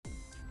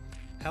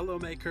Hello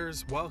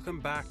makers, welcome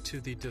back to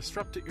the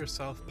Disrupt It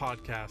Yourself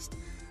podcast.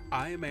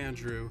 I am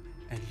Andrew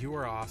and you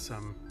are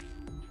awesome.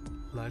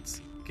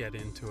 Let's get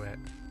into it.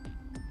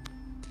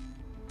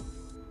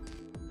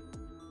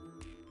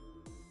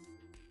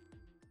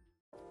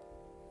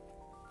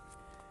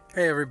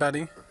 Hey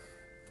everybody.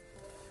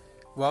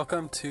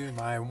 Welcome to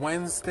my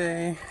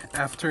Wednesday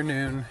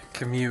afternoon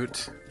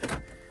commute.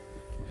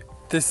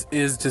 This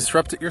is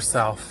Disrupt It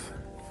Yourself.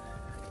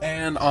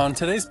 And on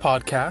today's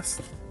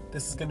podcast,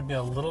 this is going to be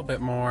a little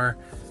bit more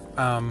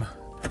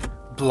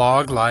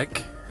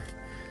blog-like,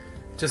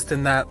 just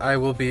in that I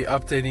will be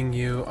updating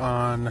you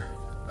on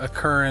a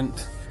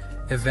current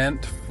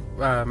event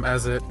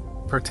as it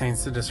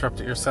pertains to Disrupt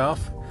It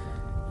Yourself.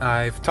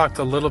 I've talked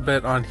a little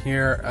bit on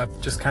here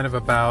just kind of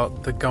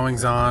about the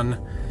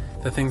goings-on,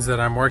 the things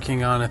that I'm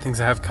working on, and things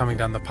I have coming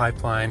down the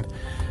pipeline.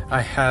 I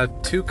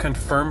had 2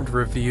 confirmed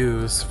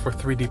reviews for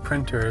 3D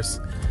printers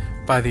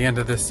by the end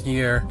of this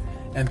year,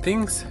 and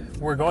things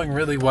were going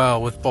really well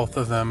with both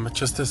of them.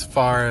 Just as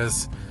far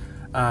as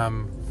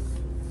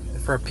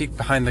for a peek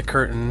behind the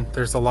curtain,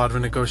 there's a lot of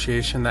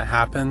negotiation that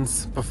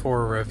happens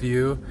before a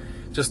review,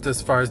 just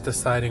as far as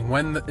deciding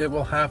when it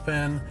will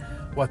happen,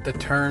 what the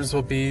terms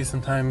will be.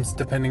 Sometimes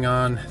depending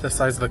on the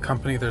size of the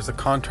company, there's a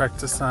contract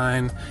to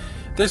sign.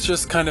 There's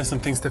just kind of some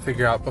things to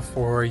figure out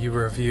before you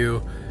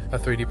review a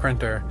 3D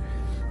printer.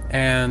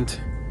 And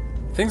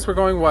things were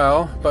going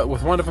well, but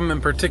with one of them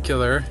in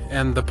particular,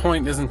 and the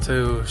point isn't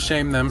to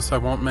shame them, so I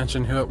won't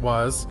mention who it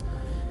was,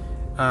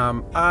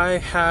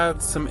 I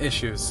had some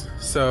issues.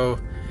 So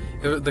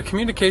the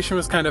communication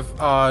was kind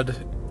of odd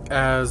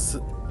as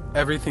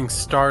everything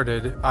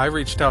started. I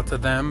reached out to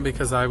them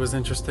because I was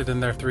interested in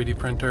their 3D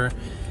printer,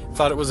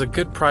 thought it was a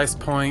good price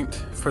point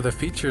for the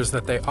features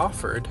that they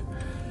offered,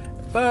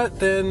 but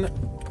then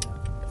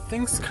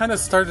things kind of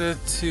started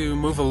to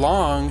move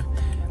along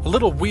a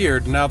little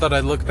weird now that I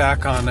look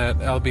back on it,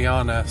 I'll be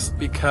honest,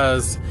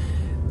 because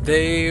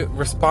they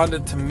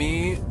responded to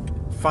me.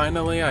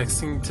 Finally, I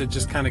seemed to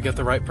just kind of get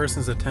the right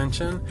person's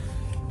attention,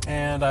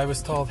 and I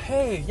was told,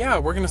 hey, yeah,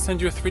 we're going to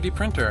send you a 3D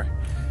printer.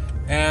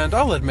 And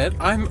I'll admit,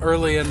 I'm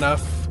early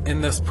enough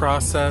in this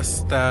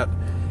process that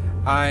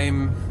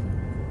I'm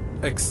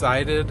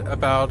excited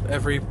about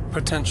every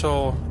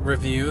potential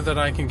review that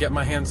I can get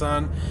my hands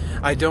on.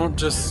 I don't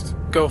just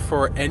go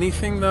for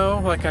anything though.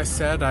 Like I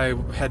said, I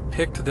had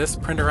picked this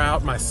printer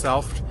out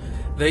myself.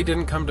 They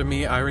didn't come to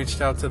me, I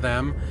reached out to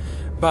them.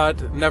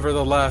 But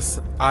nevertheless,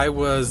 I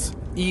was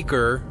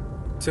eager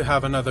to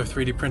have another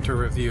 3D printer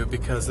review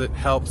because it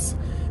helps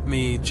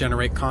me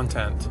generate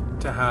content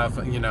to have,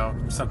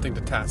 something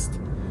to test.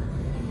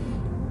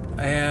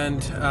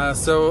 And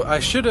so I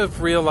should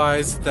have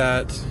realized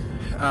that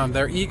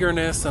their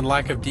eagerness and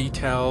lack of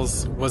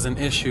details was an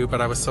issue,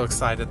 but I was so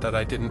excited that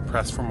I didn't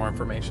press for more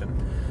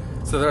information.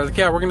 So they're like,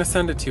 yeah, we're going to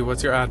send it to you.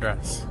 What's your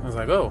address? I was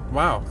like, oh,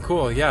 wow,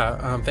 cool.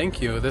 Yeah,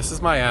 thank you. This is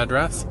my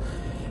address.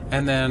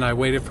 And then I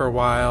waited for a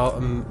while,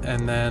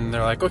 and then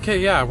they're like, okay,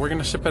 yeah, we're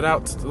going to ship it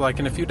out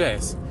in a few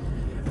days.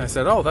 And I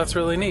said, oh, that's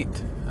really neat.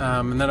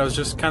 And then I was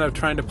just kind of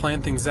trying to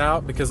plan things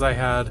out because I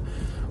had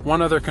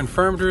one other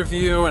confirmed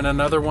review and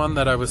another one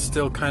that I was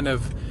still kind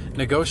of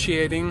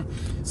negotiating.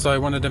 So I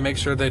wanted to make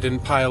sure they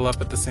didn't pile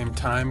up at the same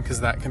time because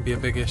that can be a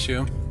big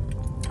issue.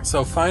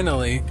 So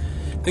finally,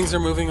 things are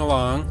moving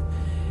along.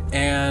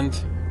 And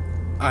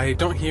I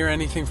don't hear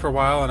anything for a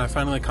while, and I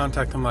finally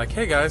contact them like,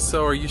 hey guys,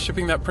 so are you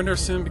shipping that printer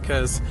soon?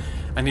 Because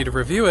I need to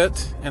review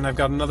it, and I've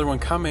got another one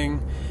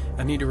coming.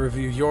 I need to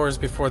review yours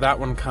before that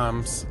one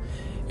comes.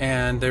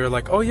 And they were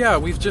like, oh yeah,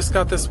 we've just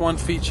got this one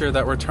feature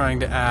that we're trying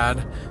to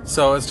add,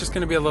 so it's just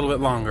going to be a little bit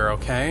longer,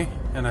 okay?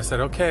 And I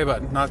said, okay,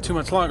 but not too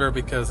much longer,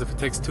 because if it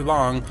takes too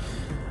long,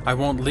 I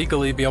won't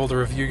legally be able to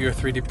review your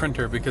 3D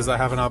printer because I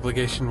have an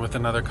obligation with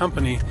another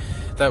company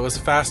that was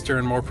faster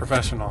and more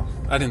professional.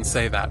 I didn't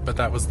say that, but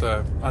that was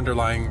the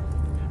underlying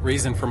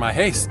reason for my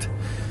haste.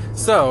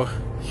 So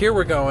here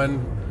we're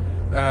going,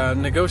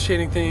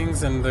 negotiating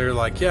things, and they're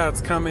like, yeah, it's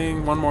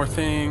coming, one more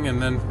thing.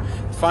 And then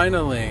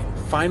finally,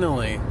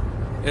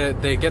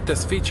 they get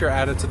this feature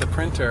added to the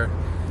printer.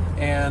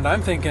 And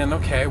I'm thinking,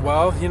 okay,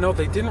 well,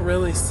 they didn't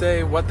really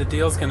say what the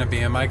deal's going to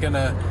be. Am I going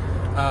to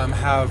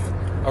have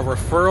a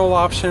referral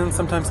option?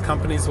 Sometimes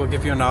companies will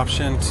give you an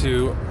option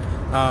to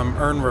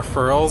earn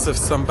referrals if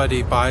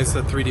somebody buys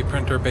a 3D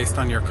printer based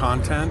on your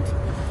content.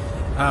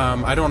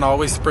 I don't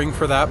always spring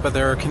for that, but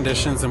there are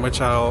conditions in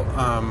which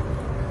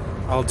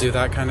I'll do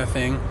that kind of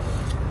thing.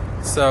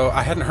 So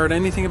I hadn't heard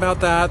anything about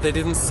that. They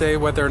didn't say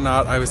whether or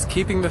not I was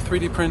keeping the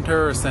 3D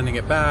printer or sending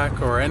it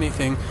back or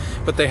anything,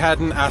 but they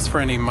hadn't asked for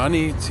any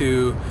money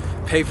to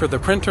pay for the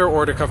printer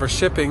or to cover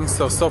shipping.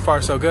 So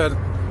far so good.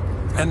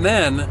 And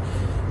then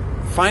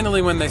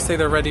finally, when they say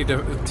they're ready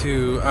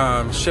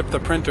to ship the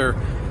printer,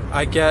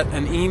 I get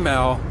an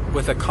email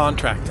with a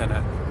contract in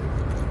it.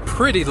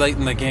 Pretty late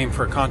in the game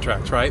for a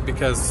contract, right?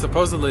 Because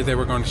supposedly they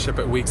were going to ship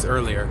it weeks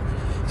earlier.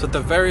 So at the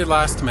very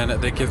last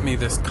minute, they give me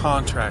this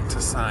contract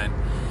to sign.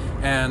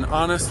 And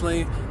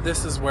honestly,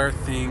 this is where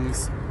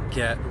things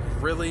get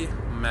really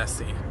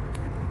messy.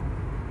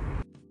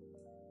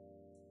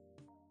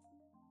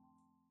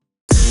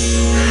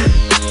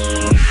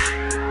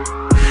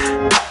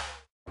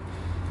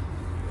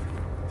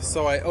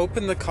 So I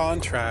open the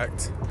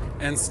contract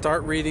and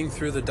start reading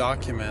through the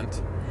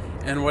document.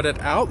 And what it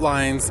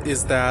outlines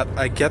is that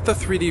I get the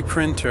 3D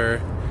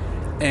printer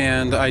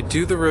and I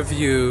do the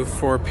review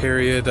for a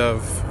period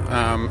of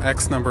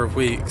X number of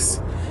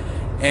weeks.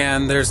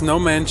 And there's no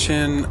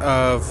mention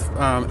of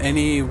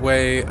any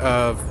way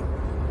of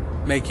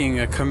making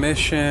a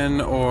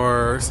commission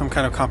or some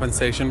kind of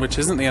compensation, which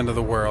isn't the end of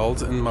the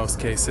world in most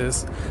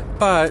cases.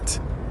 But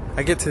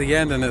I get to the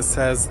end and it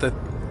says that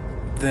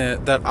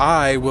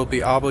I will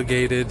be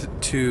obligated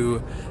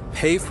to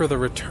pay for the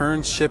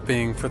return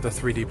shipping for the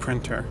 3D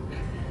printer.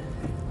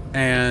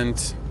 And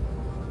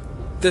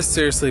this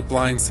seriously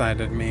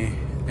blindsided me.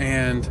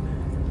 And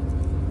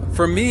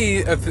for me,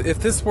 if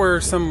this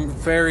were some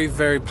very,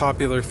 very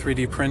popular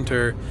 3D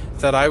printer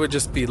that I would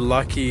just be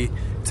lucky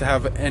to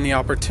have any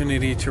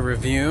opportunity to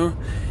review,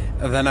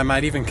 then I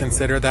might even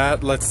consider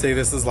that. Let's say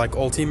this is like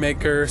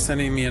Ultimaker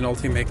sending me an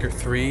Ultimaker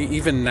 3,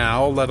 even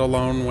now, let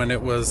alone when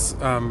it was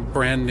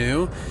brand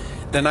new,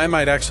 then I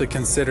might actually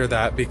consider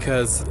that,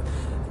 because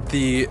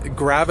the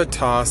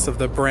gravitas of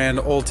the brand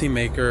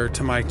Ultimaker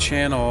to my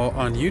channel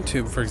on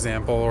YouTube, for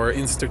example, or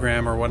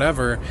Instagram or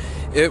whatever,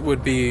 it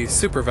would be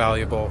super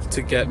valuable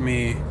to get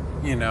me,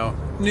 you know,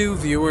 new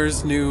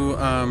viewers, new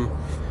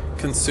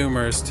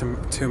consumers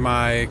to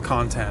my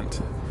content.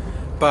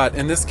 But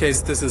in this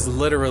case, this is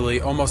literally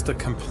almost a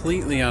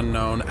completely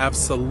unknown,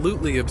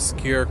 absolutely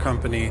obscure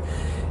company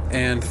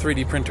and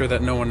 3D printer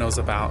that no one knows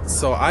about.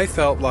 So I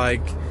felt like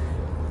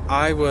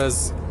I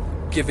was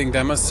giving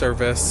them a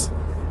service,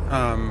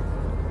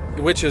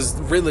 which is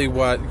really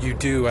what you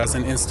do as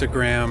an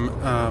Instagram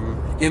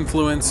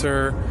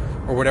influencer,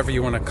 or whatever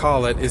you want to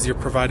call it, is you're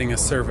providing a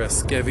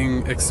service,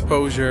 giving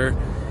exposure,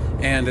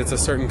 and it's a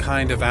certain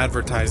kind of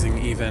advertising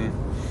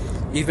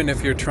even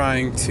if you're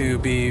trying to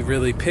be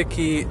really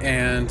picky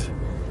and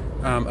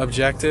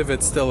objective,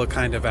 it's still a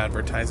kind of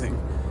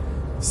advertising.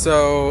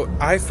 So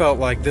I felt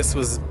like this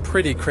was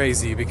pretty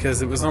crazy,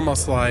 because it was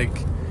almost like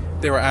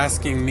they were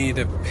asking me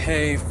to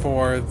pay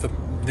for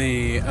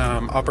the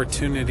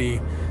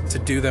opportunity to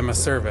do them a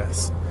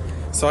service.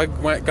 So I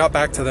got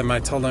back to them.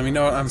 I told them, you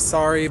know what, I'm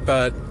sorry,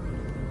 but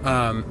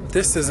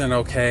this isn't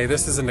okay.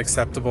 This isn't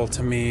acceptable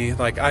to me.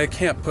 Like, I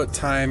can't put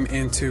time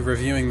into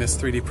reviewing this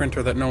 3D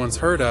printer that no one's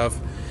heard of,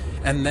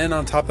 and then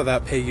on top of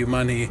that pay you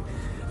money.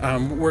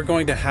 We're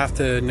going to have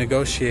to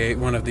negotiate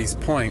one of these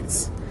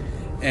points.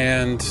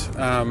 And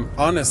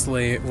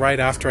honestly, right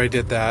after I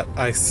did that,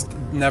 I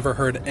never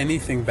heard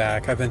anything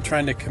back. I've been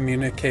trying to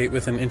communicate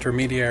with an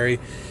intermediary,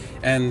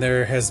 and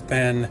there has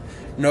been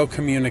no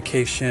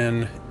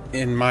communication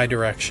in my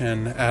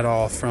direction at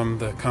all from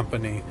the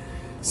company.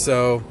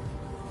 So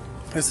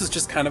this is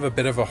just kind of a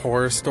bit of a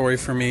horror story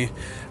for me.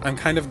 I'm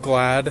kind of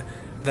glad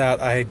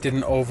that I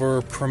didn't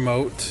over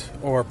promote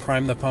or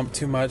prime the pump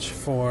too much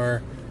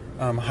for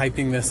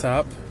hyping this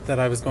up, that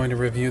I was going to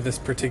review this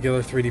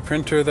particular 3D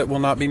printer that will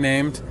not be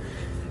named.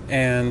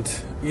 And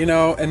you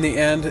know, in the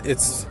end,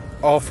 it's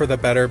all for the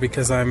better,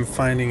 because I'm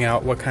finding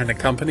out what kind of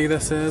company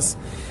this is,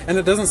 and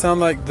it doesn't sound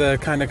like the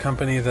kind of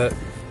company that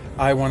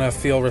I want to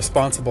feel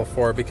responsible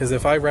for, because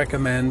if I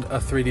recommend a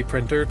 3D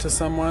printer to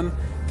someone,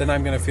 then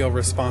I'm going to feel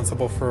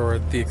responsible for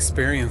the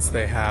experience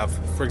they have.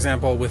 For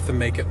example, with the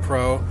Make It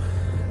Pro,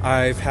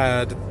 I've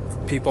had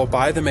people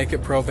buy the Make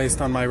It Pro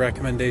based on my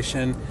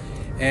recommendation,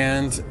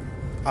 and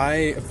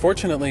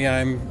fortunately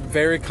I'm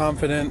very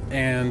confident,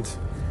 and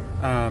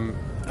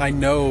I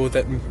know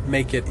that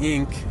Make It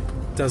Inc.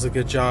 does a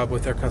good job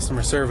with their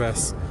customer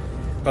service.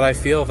 But I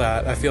feel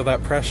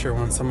that pressure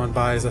when someone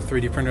buys a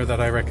 3D printer that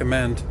I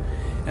recommend,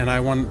 and I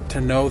want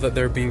to know that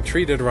they're being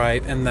treated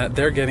right and that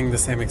they're getting the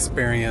same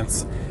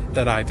experience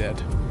that I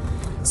did.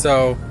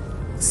 So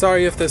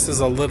sorry if this is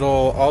a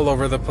little all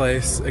over the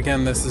place.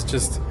 Again, this is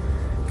just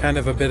kind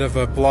of a bit of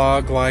a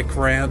blog-like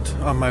rant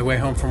on my way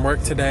home from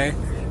work today,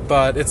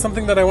 but it's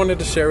something that I wanted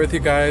to share with you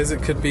guys.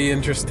 It could be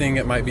interesting,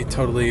 it might be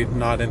totally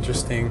not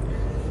interesting,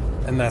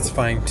 and that's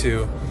fine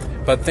too.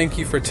 But thank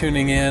you for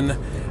tuning in.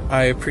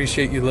 I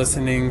appreciate you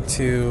listening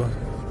to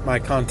my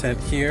content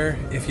here.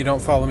 If you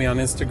don't follow me on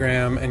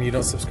Instagram and you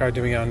don't subscribe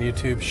to me on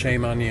YouTube,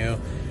 shame on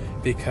you,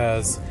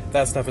 because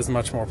that stuff is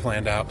much more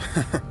planned out.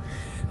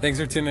 Thanks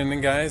for tuning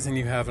in, guys, and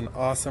you have an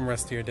awesome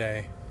rest of your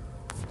day.